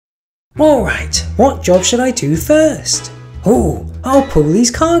Alright, what job should I do first? Oh, I'll pull these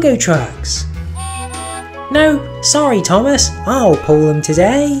cargo trucks. No, sorry Thomas, I'll pull them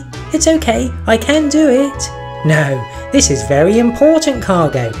today. It's okay, I can do it. No, this is very important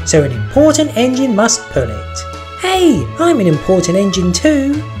cargo, so an important engine must pull it. Hey, I'm an important engine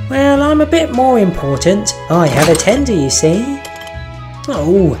too. Well, I'm a bit more important. I have a tender, you see.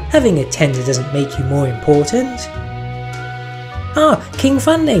 Oh, having a tender doesn't make you more important. Ah, King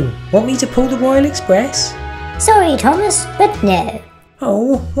Funling, want me to pull the Royal Express? Sorry Thomas, but no.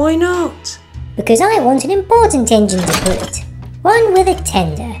 Oh, why not? Because I want an important engine to pull it. One with a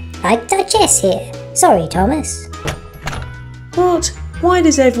tender, like Duchess here. Sorry Thomas. What? Why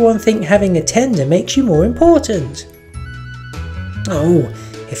does everyone think having a tender makes you more important? Oh,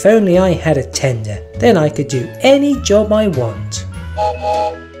 if only I had a tender, then I could do any job I want.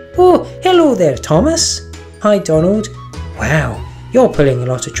 Oh, hello there Thomas. Hi Donald. Wow, you're pulling a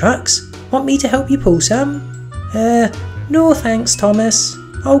lot of trucks. Want me to help you pull some? No thanks Thomas.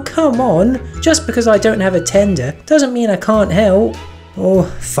 Oh come on, just because I don't have a tender doesn't mean I can't help. Oh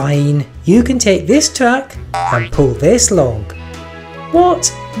fine, you can take this truck and pull this log. What?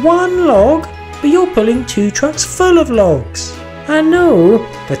 One log? But you're pulling 2 trucks full of logs. I know,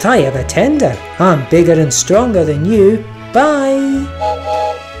 but I have a tender. I'm bigger and stronger than you. Bye.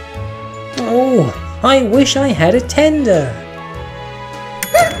 Oh, I wish I had a tender.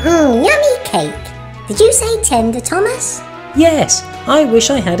 Yummy cake. Did you say tender, Thomas? Yes, I wish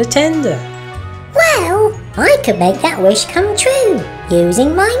I had a tender. Well, I could make that wish come true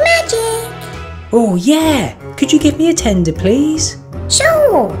using my magic. Oh yeah, could you give me a tender please?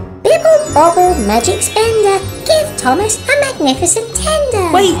 Sure. Bibble bobble magic spender. Give Thomas a magnificent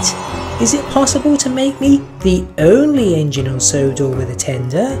tender. Wait, is it possible to make me the only engine on Sodor with a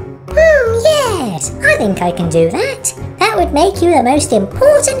tender? Yes, I think I can do that. That would make you the most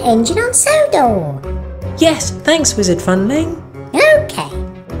important engine on Sodor. Yes, thanks Wizard Funling. Okay.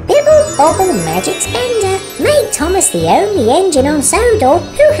 Bibble bobble magic spender. Make Thomas the only engine on Sodor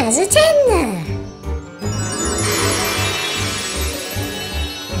who has a tender.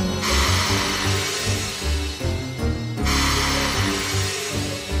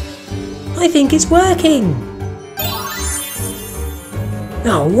 I think it's working.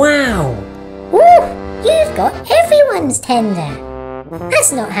 Oh wow! Ooh, you've got everyone's tender.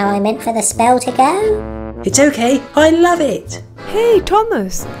 That's not how I meant for the spell to go. It's okay, I love it. Hey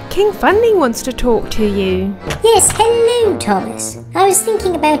Thomas, King Funling wants to talk to you. Yes, hello Thomas. I was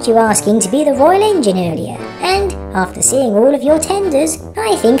thinking about you asking to be the Royal Engine earlier, and after seeing all of your tenders,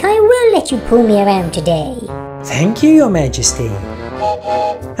 I think I will let you pull me around today. Thank you, Your Majesty.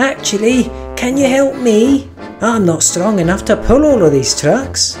 Actually, can you help me? I'm not strong enough to pull all of these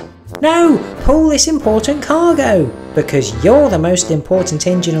trucks. No, pull this important cargo, because you're the most important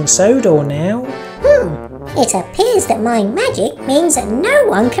engine on Sodor now. It appears that my magic means that no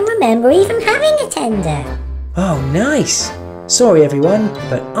one can remember even having a tender. Oh, nice. Sorry everyone,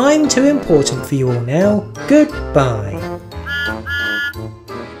 but I'm too important for you all now. Goodbye.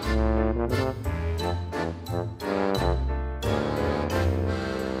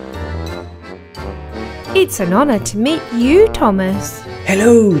 It's an honour to meet you, Thomas.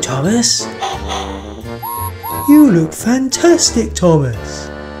 Hello, Thomas. You look fantastic, Thomas.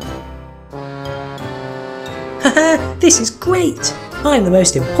 Haha, this is great. I'm the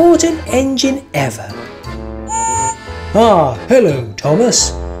most important engine ever. Ah, hello,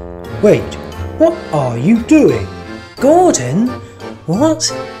 Thomas. Wait, what are you doing? Gordon? What?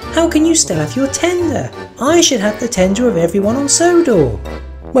 How can you still have your tender? I should have the tender of everyone on Sodor.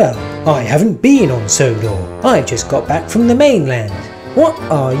 Well, I haven't been on Sodor. I just got back from the mainland. What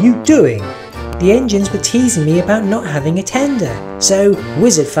are you doing? The engines were teasing me about not having a tender, so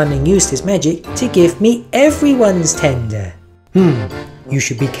Wizard Funling used his magic to give me everyone's tender. You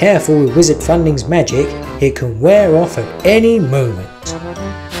should be careful with Wizard Funling's magic. It can wear off at any moment.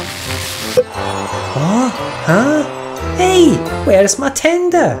 Huh? Hey, where's my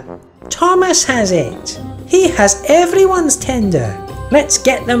tender? Thomas has it. He has everyone's tender. Let's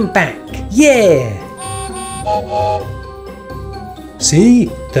get them back. Yeah! See?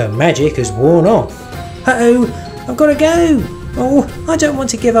 The magic has worn off. Uh-oh, I've got to go. Oh, I don't want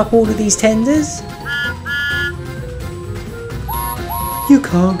to give up all of these tenders. You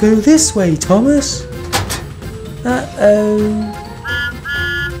can't go this way, Thomas. Uh-oh.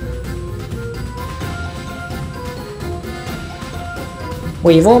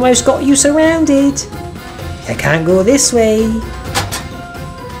 We've almost got you surrounded. You can't go this way.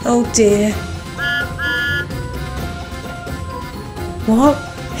 Oh dear. What?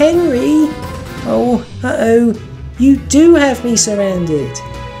 Henry? Oh, uh-oh. You do have me surrounded.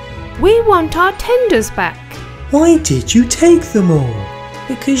 We want our tenders back. Why did you take them all?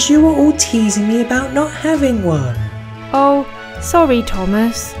 Because you were all teasing me about not having one. Oh, sorry,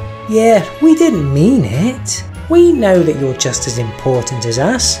 Thomas. Yeah, we didn't mean it. We know that you're just as important as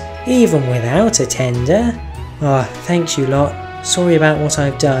us, even without a tender. Ah, thanks you lot. Sorry about what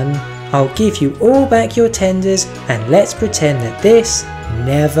I've done. I'll give you all back your tenders and let's pretend that this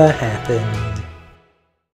never happened.